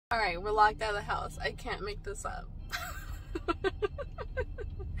Alright, we're locked out of the house. I can't make this up.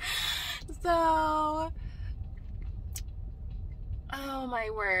 So, oh my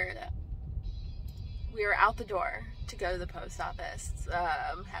word. We were out the door to go to the post office.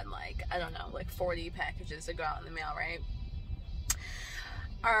 Had like, I don't know, like 40 packages to go out in the mail, right?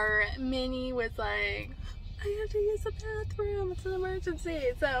 Our Minnie was like, I have to use the bathroom, it's an emergency.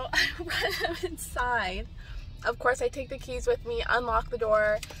 So I run inside. Of course, I take the keys with me, unlock the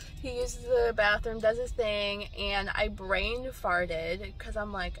door. He uses the bathroom, does his thing, and I brain farted because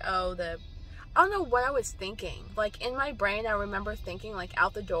I'm like, oh, I don't know what I was thinking. Like, in my brain, I remember thinking, like,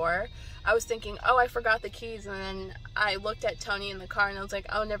 out the door, I was thinking, oh, I forgot the keys, and then I looked at Tony in the car, and I was like,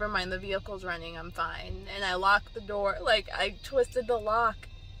 oh, never mind, the vehicle's running, I'm fine. And I locked the door, like, I twisted the lock,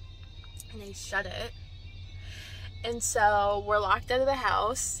 and I shut it. And so we're locked out of the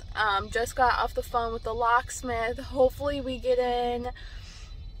house. Just got off the phone with the locksmith. Hopefully we get in.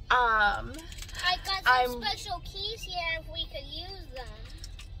 I got some special keys here if we could use them.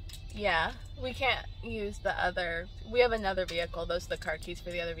 Yeah, we can't use the other. We have another vehicle. Those are the car keys for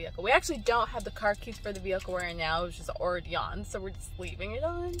the other vehicle. We actually don't have the car keys for the vehicle we're in now, which is already on. So we're just leaving it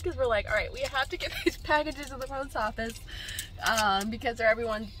on because we're like, all right, we have to get these packages to the post office because they're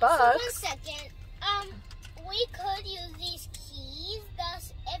everyone's bucks. So 1 second. We could use these keys,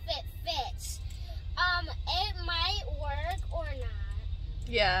 thus if it fits. It might work or not.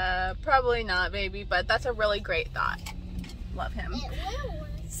 Yeah, probably not, baby, but that's a really great thought. Love him. It will work.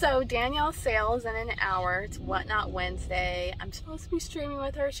 So Danielle's sale is in an hour. It's Whatnot Wednesday. I'm supposed to be streaming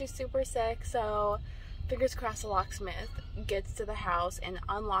with her. She's super sick, so fingers crossed the locksmith gets to the house and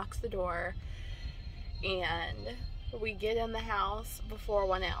unlocks the door, and we get in the house before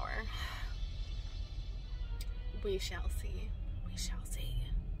 1 hour. We shall see. We shall see.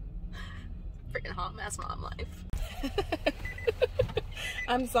 Freaking hot mess mom life.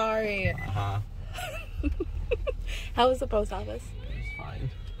 I'm sorry. How was the post office? It's fine.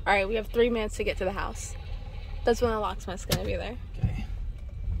 Alright, we have 3 minutes to get to the house. That's when the locksmith's gonna be there. Okay.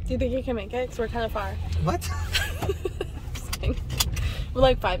 Do you think you can make it? Because we're kind of far. What? Just kidding. We're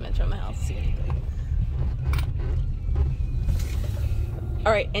like 5 minutes from the house.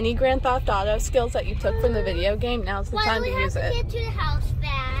 Alright, any Grand Theft Auto skills that you took from the video game, now's the time to use it. Why do we have to get to the house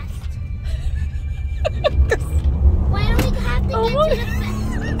fast? Why do we have to get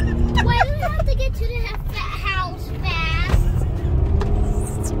to the Why do we have to get to the house fast?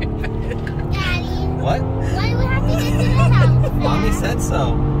 Daddy. What? Why do we have to get to the house fast? Mommy said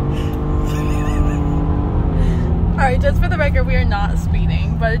so. Alright, just for the record, we are not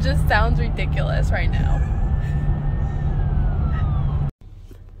speeding, but it just sounds ridiculous right now.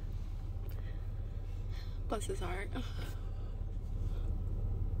 Bless his heart.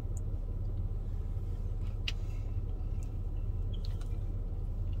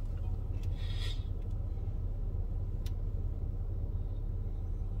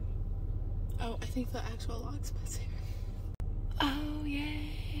 Oh, I think the actual locksmith's here. Oh,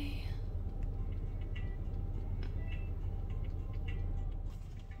 yay.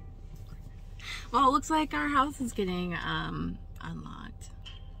 Well, it looks like our house is getting unlocked.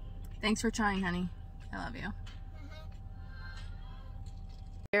 Thanks for trying, honey. I love you.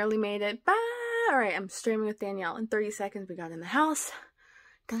 Barely made it. Bye! Alright, I'm streaming with Danielle. In 30 seconds, we got in the house.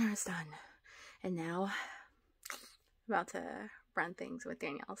 Dinner is done. And now, about to run things with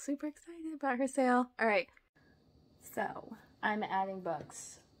Danielle. Super excited about her sale. Alright, so I'm adding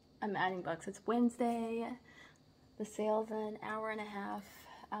books. It's Wednesday. The sale's in an hour and a half.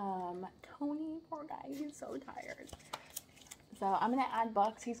 Tony, poor guy, he's so tired. So I'm gonna add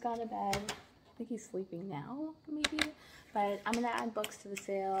books. He's gone to bed. I think he's sleeping now, maybe. But I'm gonna add books to the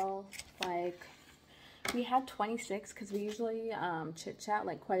sale. Like, we had 26 because we usually chit chat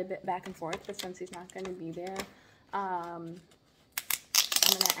like quite a bit back and forth. But since he's not gonna be there, I'm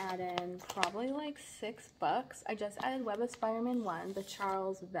gonna add in probably like 6 books. I just added Web of Spider-Man 1, the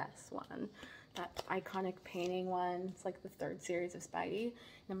Charles Vess one, that iconic painting one. It's like the 3rd series of Spidey.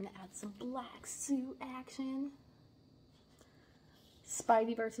 And I'm gonna add some black suit action.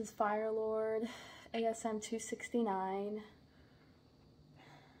 Spidey versus Firelord, ASM 269.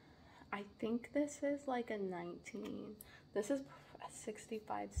 I think this is like a 19. This is a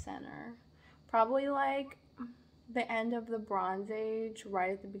 65 center. Probably like the end of the Bronze Age,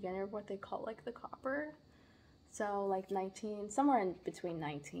 right at the beginning of what they call like the Copper. So like 19, somewhere in between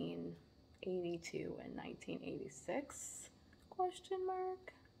 1982 and 1986, question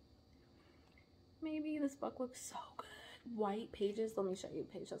mark. Maybe. This book looks so good. White pages. Let me show you a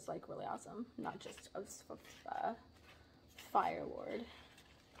page that's like really awesome. Not just of Firelord.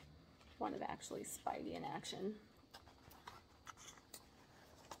 One of actually Spidey in action.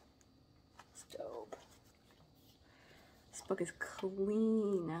 book is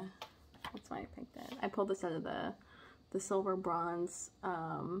clean. That's why I picked it. I pulled this out of the silver bronze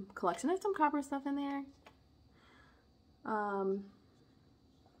collection. There's some copper stuff in there. The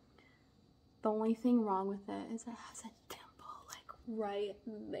only thing wrong with it is it has a dimple like right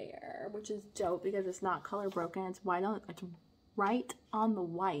there, which is dope because it's not color broken. It's it's right on the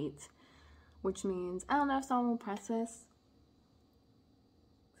white, which means I don't know if someone will press this.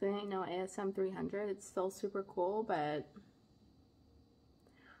 So it ain't no ASM 300. It's still super cool, but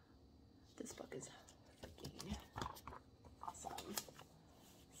this book is freaking awesome.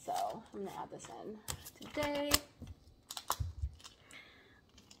 So I'm gonna add this in today.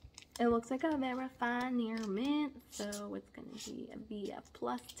 It looks like a very fine near mint, so it's gonna be a B+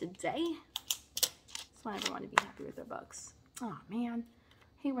 today. Just want everyone to be happy with their books. Oh man,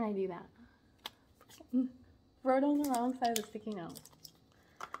 I hate when I do that. Wrote on the wrong side of the sticky note.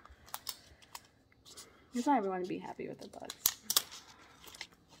 Just want everyone to be happy with their books.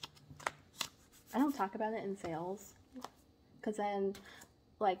 I don't talk about it in sales, because then,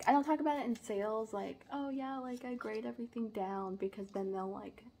 like, I don't talk about it in sales, like, oh yeah, like, I grade everything down, because then they'll,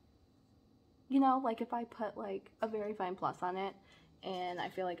 like, you know, like, if I put, like, a very fine plus on it, and I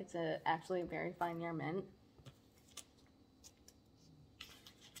feel like it's actually a very fine near mint,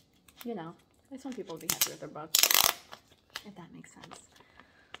 you know, I just want people to be happy with their books, if that makes sense.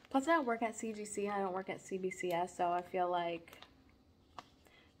 Plus, I don't work at CGC, and I don't work at CBCS, so I feel like,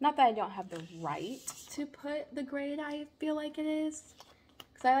 not that I don't have the right to put the grade I feel like it is,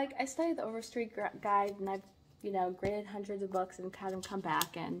 because I studied the Overstreet Guide, and I've, you know, graded hundreds of books and had them come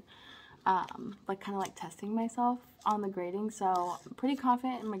back, and like kind of like testing myself on the grading, so I'm pretty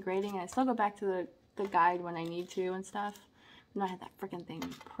confident in my grading. I still go back to the guide when I need to and stuff, and I had that freaking thing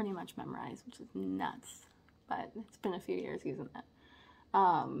pretty much memorized, which is nuts, but it's been a few years using it.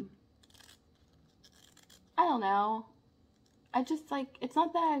 I don't know, I just, like, it's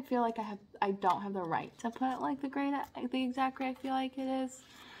not that I feel like I don't have the right to put, like, the exact grade I feel like it is,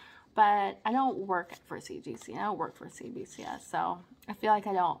 but I don't work for CGC, I don't work for CBCS, so I feel like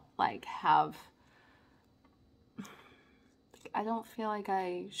I don't, like, have, I don't feel like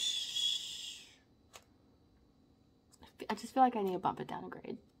I just feel like I need to bump it down a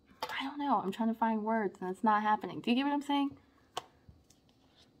grade. I don't know, I'm trying to find words, and it's not happening. Do you get what I'm saying?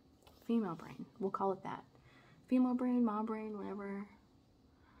 Female brain, we'll call it that. Female brain, mom brain, whatever.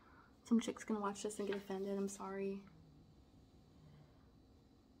 Some chick's gonna watch this and get offended, I'm sorry.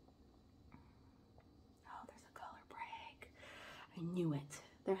 Oh, there's a color break. I knew it.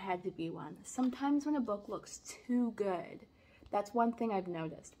 There had to be one. Sometimes when a book looks too good, that's one thing I've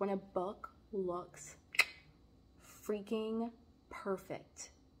noticed. When a book looks freaking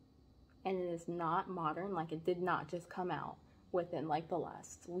perfect, and it is not modern, like it did not just come out within like the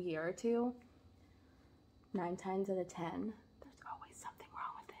last year or two, 9 times out of 10, there's always something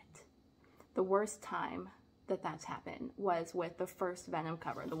wrong with it. The worst time that that's happened was with the first Venom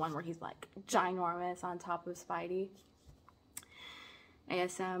cover, the one where he's like ginormous on top of Spidey.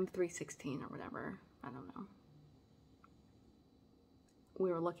 ASM 316 or whatever, I don't know. We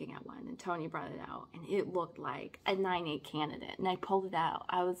were looking at one and Tony brought it out and it looked like a 9.8 candidate, and I pulled it out.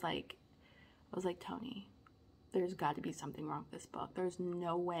 I was like, Tony, there's got to be something wrong with this book. There's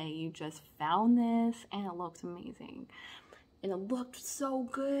no way you just found this and it looks amazing. And it looked so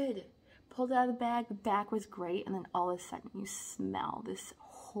good. Pulled it out of the back was great, and then all of a sudden you smell this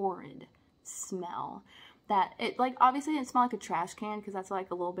horrid smell. That, it, like, obviously didn't smell like a trash can, because that's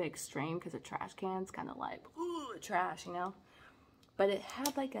like a little bit extreme, because a trash can's kind of like, ooh, trash, you know? But it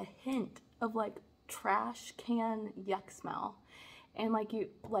had like a hint of like trash can yuck smell. And like you,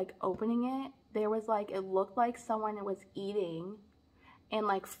 like opening it, there was like, it looked like someone was eating and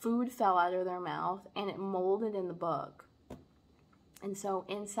like food fell out of their mouth and it molded in the book. And so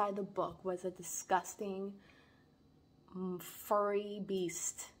inside the book was a disgusting, furry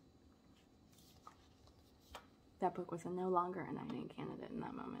beast. That book was no longer a 9.8 candidate in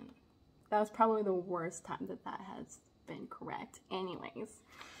that moment. That was probably the worst time that has been correct. Anyways,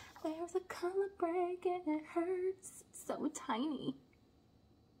 there's a color break and it hurts. It's so tiny.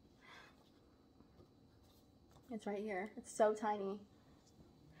 It's right here. It's so tiny.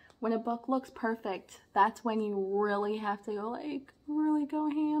 When a book looks perfect, that's when you really have to go, like, really go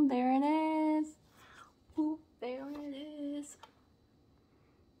ham. There it is. Ooh, there it is.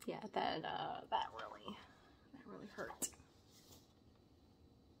 Yeah, that really hurt.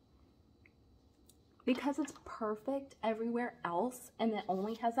 Because it's perfect everywhere else, and it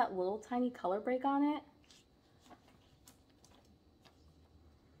only has that little tiny color break on it.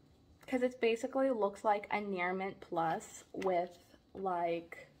 Because it basically looks like a Near Mint Plus with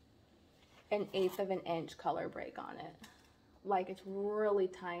like 1/8 of an inch color break on it. Like, it's really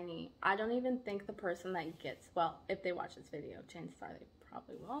tiny. I don't even think the person that gets, well, if they watch this video, chances are they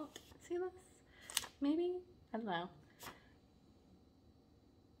probably won't see this. Maybe? I don't know.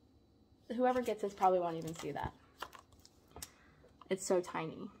 Whoever gets this probably won't even see that. It's so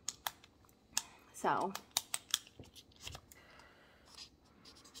tiny. So,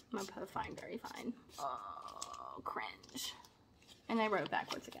 I'm gonna put a fine, very fine. Oh, cringe. And I wrote it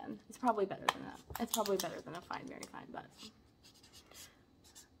backwards again. It's probably better than that. It's probably better than a fine, very fine, but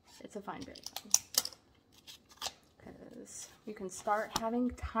it's a fine, very fine. Because you can start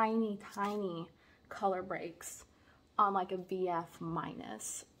having tiny, tiny color breaks on like a VF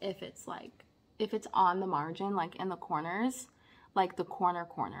minus if it's on the margin, like in the corners, like the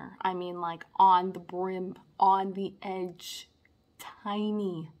corner. I mean, like on the brim, on the edge,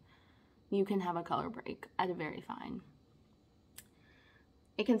 tiny. You can have a color break at a very fine.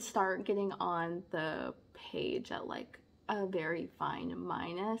 It can start getting on the page at like a very fine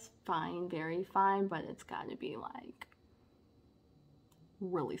minus, fine, very fine, but it's got to be like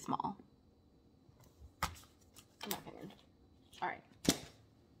really small. In my opinion. All right.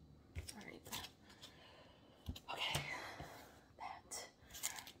 Okay. That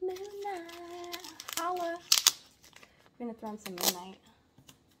Moonlight. Holla. I'm gonna throw in some Moonlight.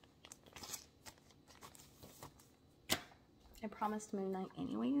 I promised Moonlight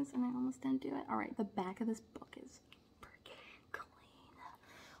anyways, and I almost didn't do it. All right, the back of this book is freaking clean.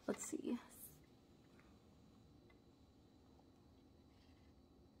 Let's see.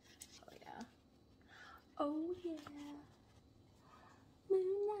 Oh yeah. Oh yeah.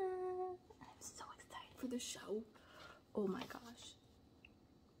 Moonlight. I'm so excited for the show. Oh my gosh.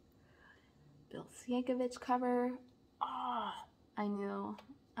 Bill Sienkiewicz cover. Oh, I knew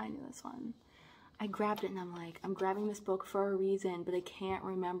this one. I grabbed it and I'm like, I'm grabbing this book for a reason, but I can't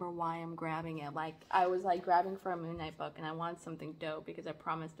remember why I'm grabbing it. Like, I was like grabbing for a Moon Knight book and I wanted something dope because I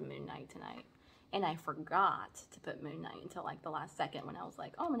promised a Moon Knight tonight. And I forgot to put Moon Knight until like the last second when I was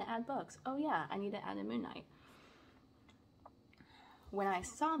like, oh, I'm gonna add books. Oh yeah, I need to add a Moon Knight. When I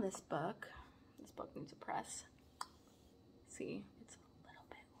saw this book needs a press. See, it's a little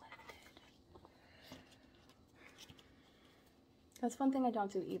bit lifted. That's one thing I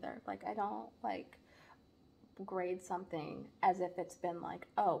don't do either. Like, I don't like grade something as if it's been like,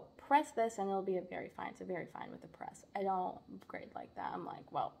 oh, press this and it'll be a very fine. It's a very fine with the press. I don't grade like that. I'm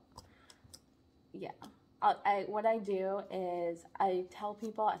like, well, yeah. What I do is I tell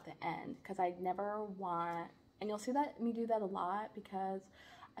people at the end, because I never want, and you'll see that me do that a lot, because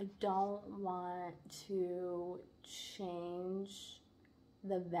I don't want to change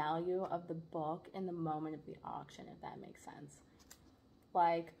the value of the book in the moment of the auction, if that makes sense.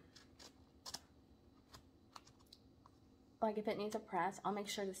 Like if it needs a press, I'll make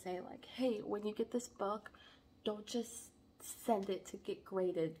sure to say like, hey, when you get this book, don't just send it to get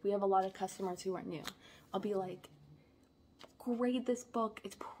graded. We have a lot of customers who are new. I'll be like, grade this book.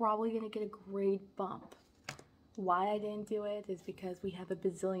 It's probably going to get a grade bump. Why I didn't do it is because we have a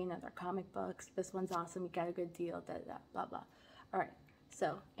bazillion other comic books. This one's awesome. You got a good deal, da, da, da, blah, blah. All right.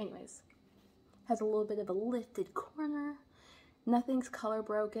 So anyways, has a little bit of a lifted corner. Nothing's color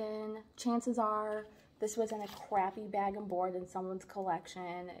broken. Chances are this was in a crappy bag and board in someone's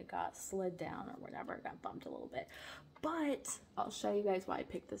collection. It got slid down or whatever. It got bumped a little bit. But I'll show you guys why I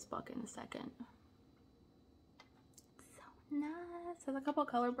picked this book in a second. So nice. There's a couple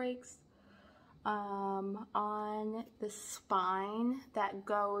color breaks on the spine that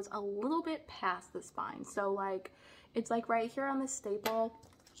goes a little bit past the spine. So like, it's like right here on the staple,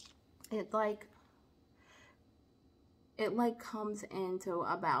 it like comes into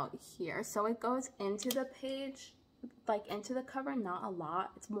about here. So it goes into the page, like into the cover, not a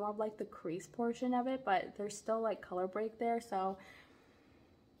lot. It's more of like the crease portion of it, but there's still like color break there. So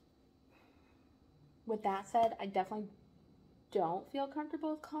with that said, I definitely don't feel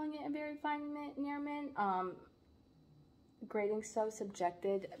comfortable with calling it a very fine mint, near mint. Grading's so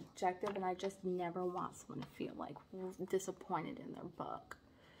objective, and I just never want someone to feel like disappointed in their book.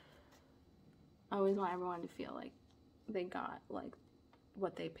 I always want everyone to feel like they got like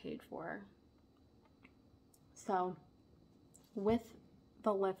what they paid for. So with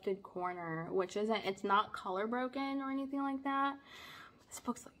the lifted corner, which it's not color broken or anything like that,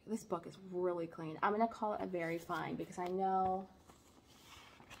 this book is really clean. I'm gonna call it a very fine because I know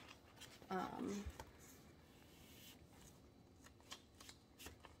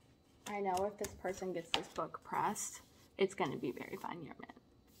if this person gets this book pressed, it's gonna be very fine near mint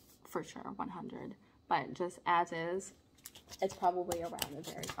for sure, 100. But just as is, it's probably around a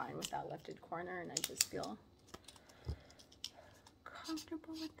very fine with that lifted corner, and I just feel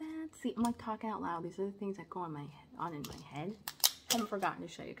comfortable with that. See, I'm like talking out loud. These are the things that go on in my head. I haven't forgotten to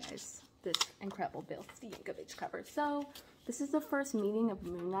show you guys this incredible Bill Yankovic cover. So this is the first meeting of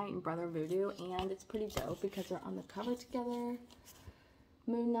Moon Knight and Brother Voodoo, and it's pretty dope because they're on the cover together.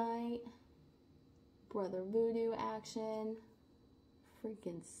 Moon Knight, Brother Voodoo action,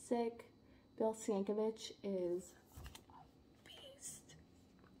 freaking sick. Bill Yankovic is a beast.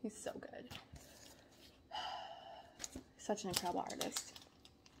 He's so good. Such an incredible artist.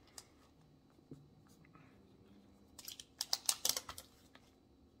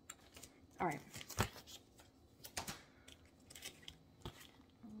 All right,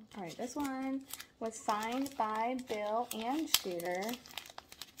 this one was signed by Bill and Shooter.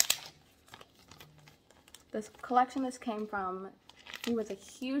 This collection this came from, he was a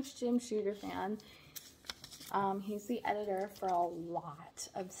huge Jim Shooter fan. He's the editor for a lot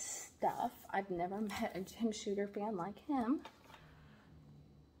of stuff. I've never met a Jim Shooter fan like him.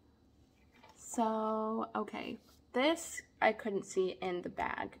 So, okay, this I couldn't see in the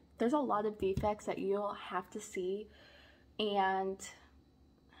bag. There's a lot of defects that you'll have to see, and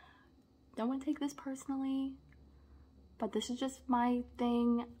don't want to take this personally, but this is just my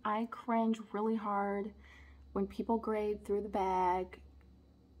thing. I cringe really hard when people grade through the bag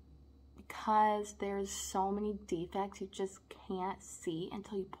because there's so many defects you just can't see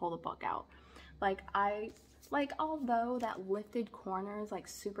until you pull the book out. Although that lifted corner is like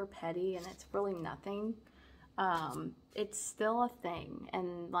super petty and it's really nothing, it's still a thing.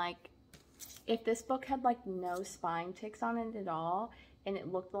 And like, if this book had like no spine ticks on it at all, and it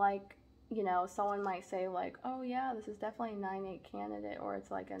looked like, you know, someone might say like, oh yeah, this is definitely a 9.8 candidate, or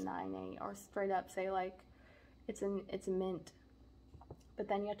it's like a 9.8, or straight up say like it's a mint. But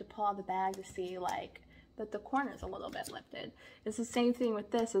then you have to pull out the bag to see like that the corner's a little bit lifted. It's the same thing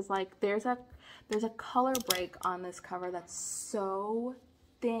with this. Is like there's a color break on this cover that's so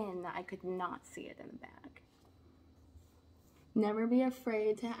thin that I could not see it in the bag. Never be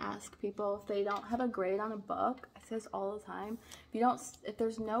afraid to ask people if they don't have a grade on a book. I say this all the time. If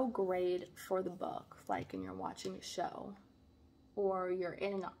there's no grade for the book, like, and you're watching a show, or you're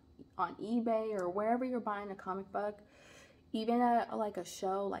on eBay or wherever you're buying a comic book, even like a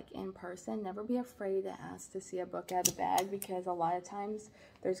show, like in person, never be afraid to ask to see a book out of the bag, because a lot of times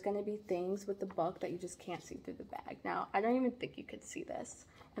there's going to be things with the book that you just can't see through the bag. Now, I don't even think you could see this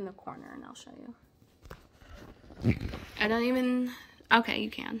in the corner, and I'll show you. Okay, you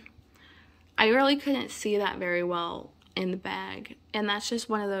can. I really couldn't see that very well in the bag, and that's just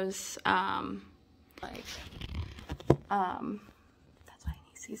one of those, that's why you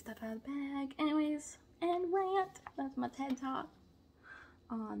see stuff out of the bag. Anyways, and rant, that's my TED Talk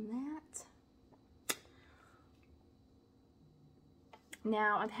on that.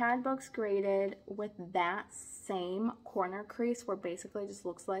 Now, I've had books graded with that same corner crease, where basically it just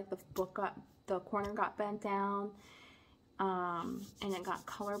looks like the corner got bent down, and it got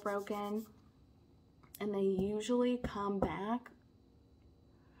color broken, and they usually come back,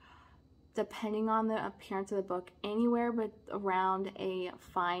 depending on the appearance of the book, anywhere but around a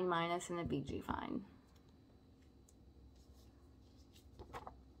fine minus and a BG fine.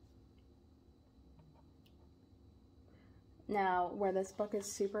 Now, where this book is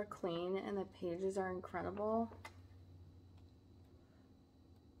super clean and the pages are incredible,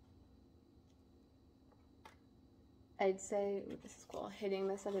 I'd say, this is cool, hitting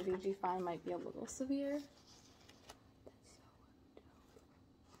this at a VG fine might be a little severe.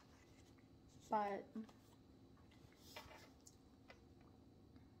 But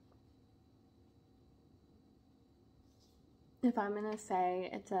if I'm going to say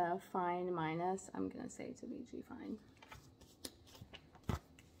it's a fine minus, I'm going to say it's a VG fine.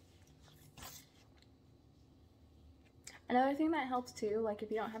 Another thing that helps too, like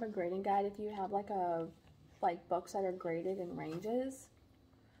if you don't have a grading guide, if you have like books that are graded in ranges,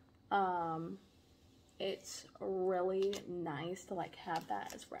 it's really nice to like have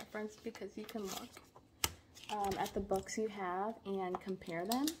that as reference, because you can look at the books you have and compare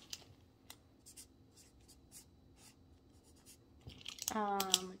them.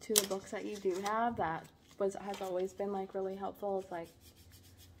 To the books that you do have. That has always been like really helpful. It's like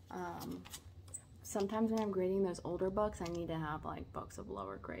sometimes when I'm grading those older books, I need to have like books of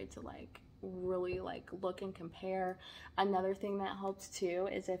lower grade to like really like look and compare. Another thing that helps too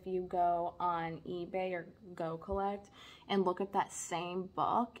is if you go on eBay or Go Collect and look at that same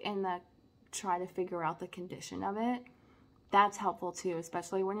book and try to figure out the condition of it. That's helpful too,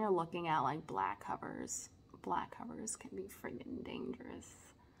 especially when you're looking at like black covers. Black covers can be friggin' dangerous.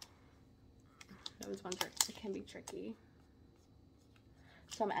 Those ones can be tricky.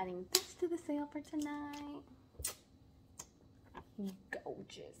 So I'm adding this to the sale for tonight.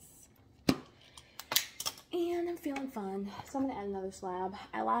 Gorgeous. And I'm feeling fun, so I'm gonna add another slab.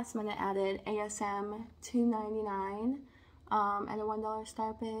 I last minute added ASM $2.99 and a $1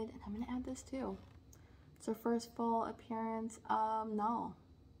 star bid, and I'm gonna add this too. It's her first full appearance. No,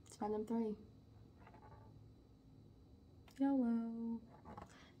 spend them 3. YOLO.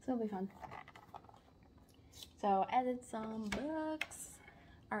 So it'll be fun. So added some books.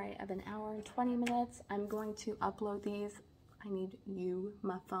 All right, I have an hour and 20 minutes. I'm going to upload these. I need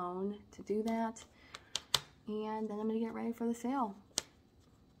my phone to do that. And then I'm gonna get ready for the sale.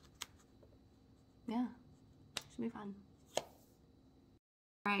 Yeah, should be fun. All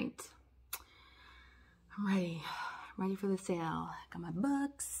right, I'm ready. I'm ready for the sale. Got my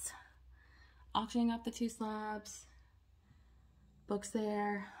books. Auctioning up the 2 slabs. Books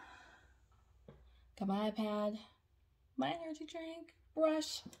there. Got my iPad. My energy drink.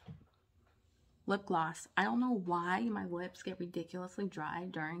 Brush. Lip gloss. I don't know why my lips get ridiculously dry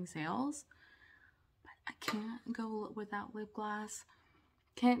during sales. I can't go without lip gloss.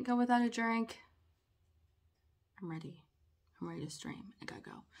 Can't go without a drink. I'm ready. I'm ready to stream. I gotta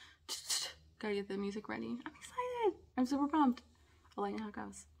go. Gotta get the music ready. I'm excited. I'm super pumped. I'll let you know how it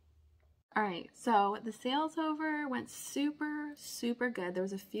goes. Alright, so the sale's over. Went super, super good. There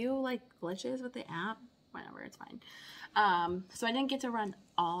was a few like glitches with the app. Whatever, it's fine. So I didn't get to run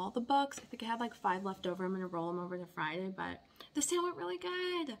all the books. I think I had like 5 left over. I'm gonna roll them over to Friday, but the sale went really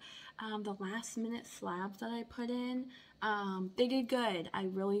good. The last minute slabs that I put in, they did good. I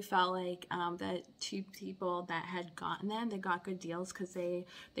really felt like that 2 people that had gotten them, they got good deals because they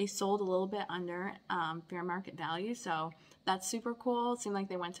sold a little bit under fair market value. So that's super cool. It seemed like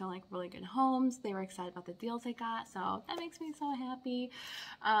they went to like really good homes. They were excited about the deals they got. So that makes me so happy.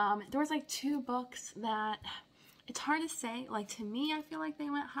 There was like 2 books that it's hard to say. Like to me, I feel like they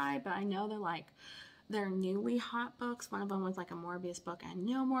went high, but I know they're newly hot books. One of them was like a Morbius book. I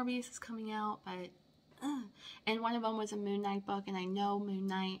know Morbius is coming out, but and one of them was a Moon Knight book, and I know Moon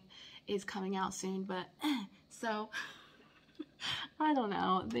Knight is coming out soon, but so I don't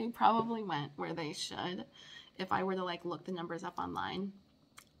know. They probably went where they should if I were to like look the numbers up online,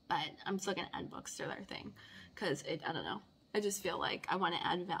 but I'm still gonna add books to their thing because I don't know. I just feel like I want to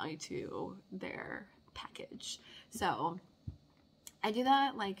add value to their package. So I do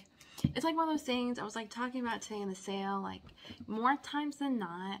that. Like it's like one of those things I was like talking about today in the sale, like more times than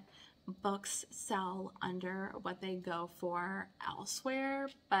not books sell under what they go for elsewhere,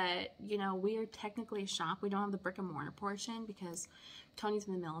 but you know, we are technically a shop. We don't have the brick and mortar portion because Tony's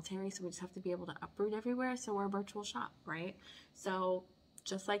in the military, so we just have to be able to uproot everywhere. So we're a virtual shop, right? So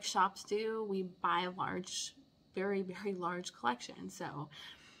just like shops do, we buy a large, very, very large collection. So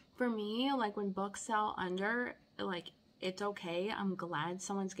for me, like when books sell under, like it's okay. I'm glad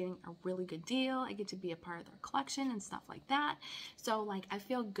someone's getting a really good deal. I get to be a part of their collection and stuff like that. So like I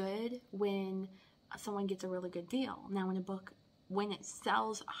feel good when someone gets a really good deal. Now when it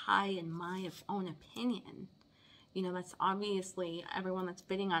sells high, in my own opinion, you know, that's obviously everyone that's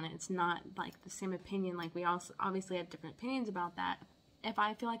bidding on it. It's not like the same opinion. Like we also obviously have different opinions about that. If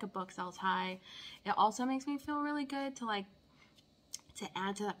I feel like a book sells high, it also makes me feel really good to like to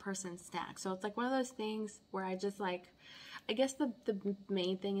add to that person's stack. So it's like one of those things where I just like, I guess the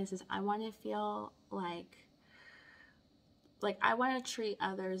main thing is I want to feel like I want to treat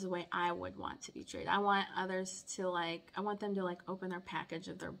others the way I would want to be treated. I want others to like, I want them to like open their package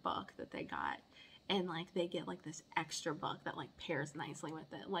of their book that they got, and like they get like this extra book that like pairs nicely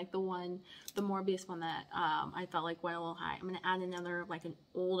with it. Like the Morbius one that I felt like went a little high. I'm gonna add another like an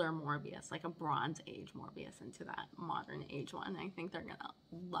older Morbius, like a Bronze Age Morbius into that modern age one. I think they're gonna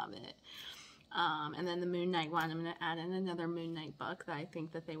love it. And then the Moon Knight one, I'm gonna add in another Moon Knight book that I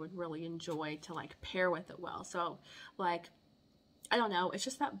think that they would really enjoy to like pair with it well. So like, I don't know, it's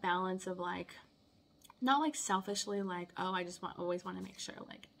just that balance of like, not like selfishly like, oh, I just always want to make sure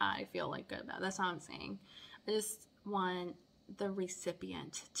like I feel like good about it. That's not what I'm saying. I just want the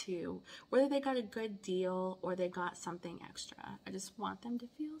recipient to, whether they got a good deal or they got something extra, I just want them to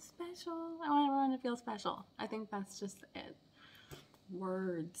feel special. I want everyone to feel special. I think that's just it.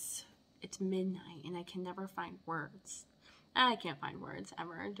 Words. It's midnight and I can never find words. I can't find words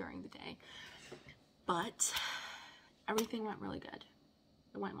ever during the day. But everything went really good.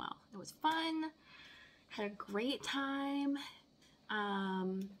 It went well. It was fun. Had a great time.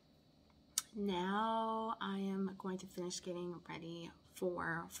 Now I am going to finish getting ready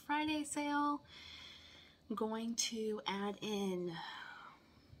for Friday sale. I'm going to add in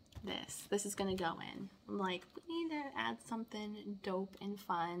this. This is going to go in. I'm like, we need to add something dope and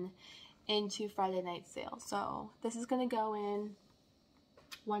fun into Friday night sale. So this is going to go in.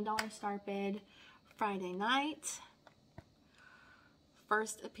 $1 start bid Friday night.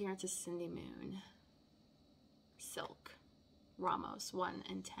 first appearance is Cindy Moon. Silk. Ramos, 1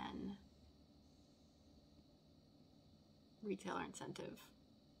 in 10. Retailer incentive.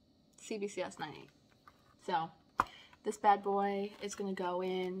 CBCS 98. So, this bad boy is going to go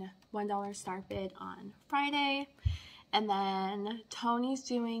in $1 start bid on Friday. And then Tony's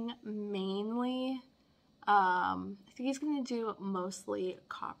doing mainly, I think he's going to do mostly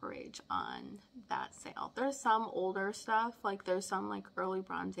Copper Age on that sale. There's some older stuff, like there's some like early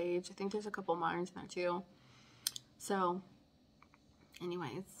Bronze Age. I think there's a couple moderns in there too. So,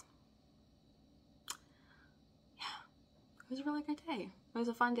 anyways, yeah, it was a really good day. It was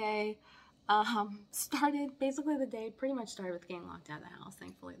a fun day. Basically the day pretty much started with getting locked out of the house.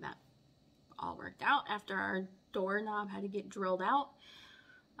 Thankfully that all worked out after our doorknob had to get drilled out.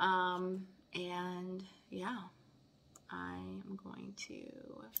 And yeah, I am going to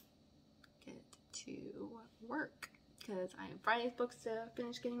get to work because I have Friday's books to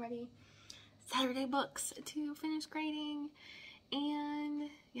finish getting ready, Saturday books to finish grading, and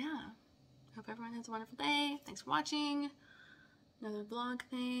yeah, hope everyone has a wonderful day. Thanks for watching another vlog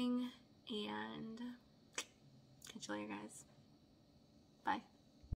thing, and catch you later, guys. Bye.